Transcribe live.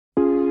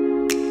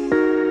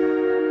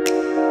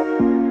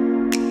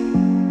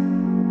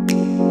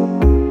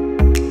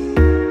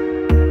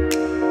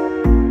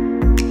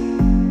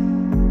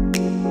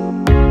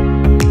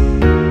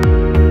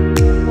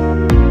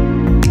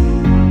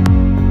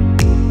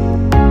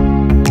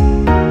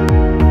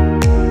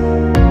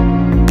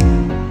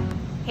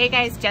Hey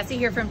guys, Jessie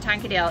here from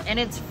Tonkadale, and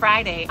it's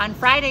Friday. On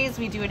Fridays,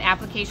 we do an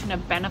application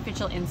of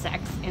beneficial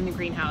insects in the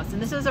greenhouse, and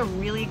this is a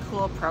really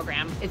cool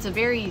program. It's a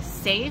very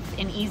safe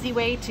and easy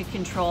way to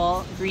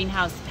control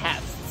greenhouse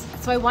pests.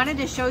 So I wanted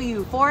to show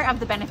you 4 of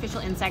the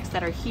beneficial insects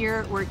that are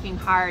here working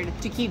hard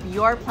to keep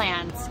your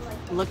plants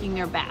looking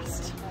their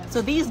best.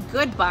 So these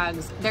good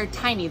bugs, they're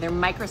tiny, they're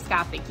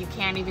microscopic, you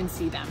can't even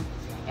see them.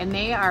 And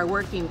they are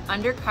working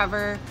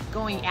undercover,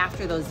 going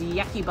after those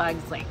yucky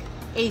bugs like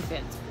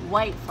aphids,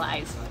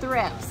 whiteflies,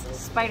 thrips,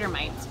 spider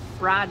mites,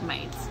 broad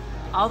mites,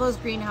 all those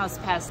greenhouse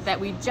pests that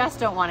we just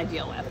don't want to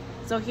deal with.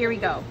 So here we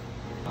go.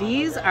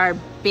 These are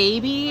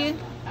baby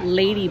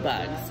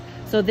ladybugs.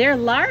 So their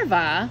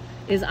larva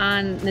is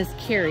on this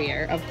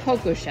carrier of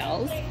cocoa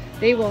shells.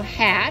 They will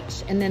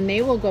hatch and then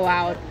they will go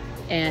out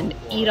and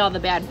eat all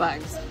the bad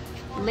bugs.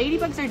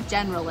 Ladybugs are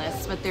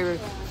generalists, but their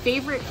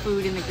favorite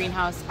food in the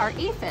greenhouse are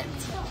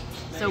aphids.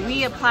 So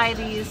we apply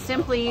these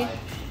simply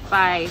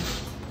by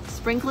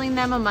sprinkling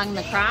them among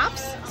the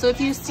crops. So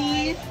if you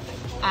see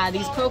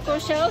these cocoa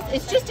shells,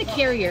 it's just a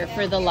carrier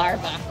for the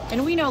larva.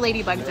 And we know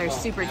ladybugs are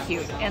super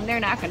cute and they're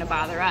not gonna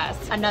bother us.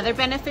 Another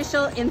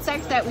beneficial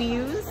insect that we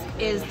use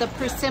is the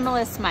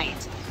persimmilus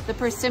mite. The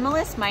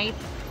persimmilus mite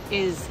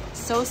is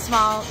so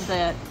small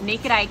the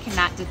naked eye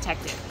cannot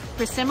detect it.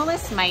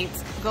 Persimmilus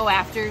mites go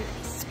after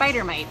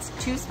spider mites,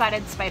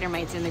 2-spotted spider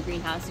mites in the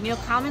greenhouse, and you'll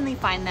commonly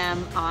find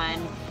them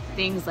on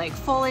things like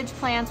foliage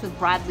plants with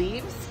broad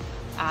leaves,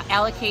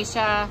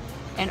 alocasia,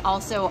 and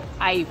also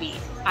ivy.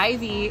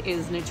 Ivy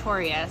is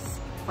notorious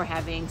for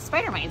having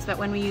spider mites, but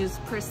when we use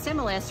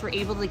persimmilus, we're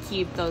able to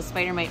keep those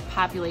spider mite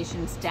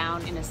populations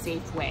down in a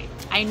safe way.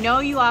 I know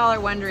you all are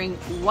wondering,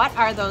 what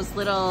are those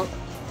little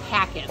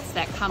packets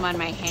that come on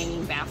my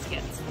hanging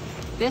baskets?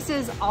 This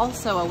is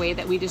also a way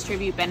that we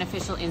distribute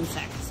beneficial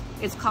insects.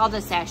 It's called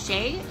a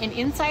sachet, and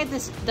inside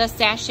the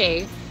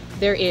sachet,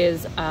 there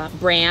is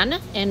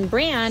bran, and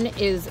bran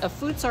is a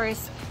food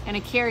source and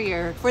a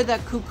carrier for the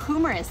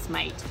cucumerous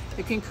mite.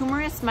 The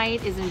cucumerous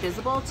mite is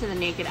invisible to the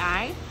naked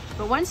eye,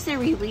 but once they're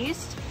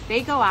released,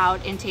 they go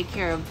out and take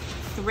care of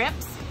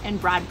thrips and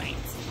broad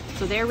mites.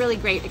 So they're really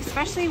great,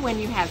 especially when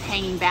you have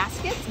hanging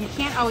baskets. You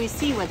can't always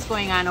see what's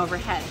going on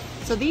overhead.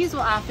 So these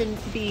will often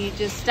be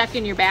just stuck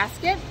in your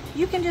basket.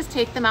 You can just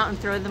take them out and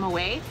throw them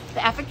away.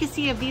 The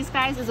efficacy of these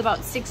guys is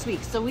about 6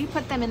 weeks. So we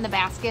put them in the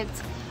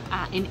baskets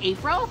in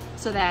April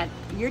so that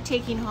you're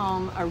taking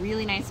home a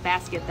really nice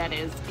basket that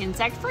is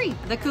insect-free.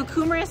 The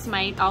cucumerous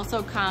mite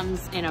also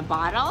comes in a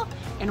bottle,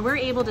 and we're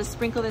able to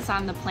sprinkle this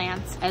on the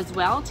plants as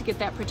well to get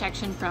that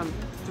protection from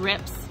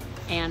thrips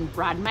and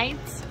broad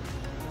mites.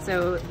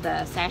 So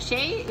the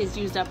sachet is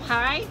used up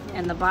high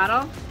and the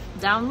bottle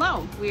down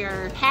low. We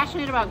are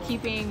passionate about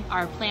keeping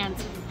our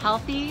plants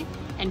healthy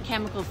and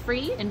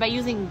chemical-free, and by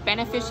using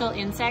beneficial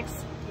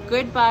insects,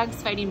 good bugs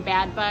fighting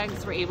bad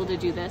bugs, we're able to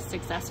do this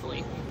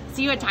successfully.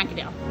 See you at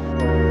Tonkadale.